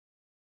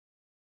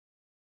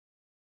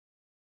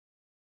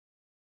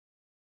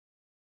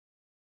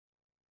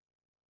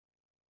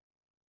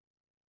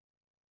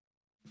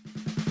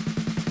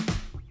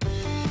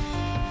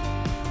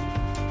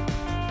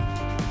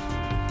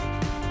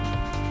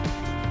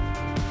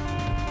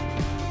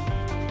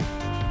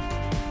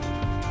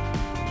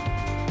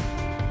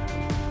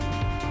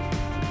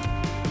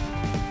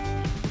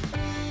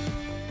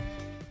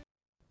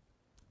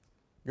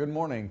Good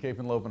morning, Cape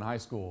and Lopen High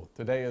School.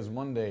 Today is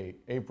Monday,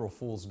 April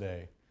Fool's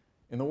Day.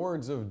 In the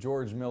words of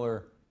George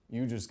Miller,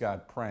 you just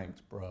got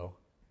pranked, bro.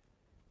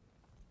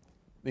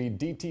 The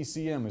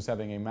DTCM is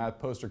having a math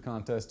poster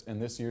contest, and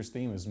this year's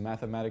theme is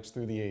Mathematics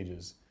Through the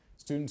Ages.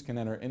 Students can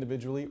enter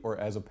individually or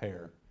as a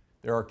pair.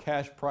 There are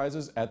cash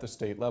prizes at the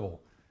state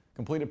level.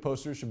 Completed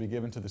posters should be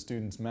given to the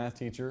student's math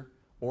teacher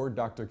or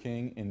Dr.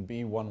 King in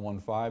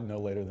B115 no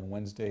later than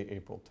Wednesday,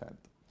 April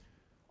 10th.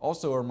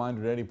 Also, a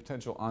reminder to any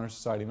potential Honor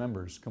Society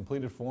members,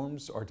 completed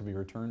forms are to be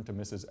returned to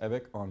Mrs.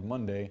 Evick on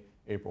Monday,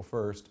 April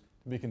 1st,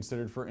 to be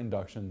considered for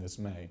induction this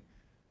May.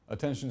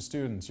 Attention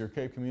students, your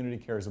Cape community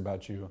cares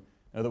about you.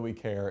 Know that we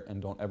care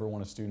and don't ever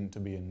want a student to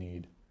be in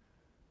need.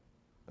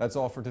 That's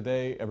all for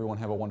today. Everyone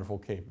have a wonderful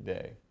Cape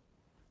Day.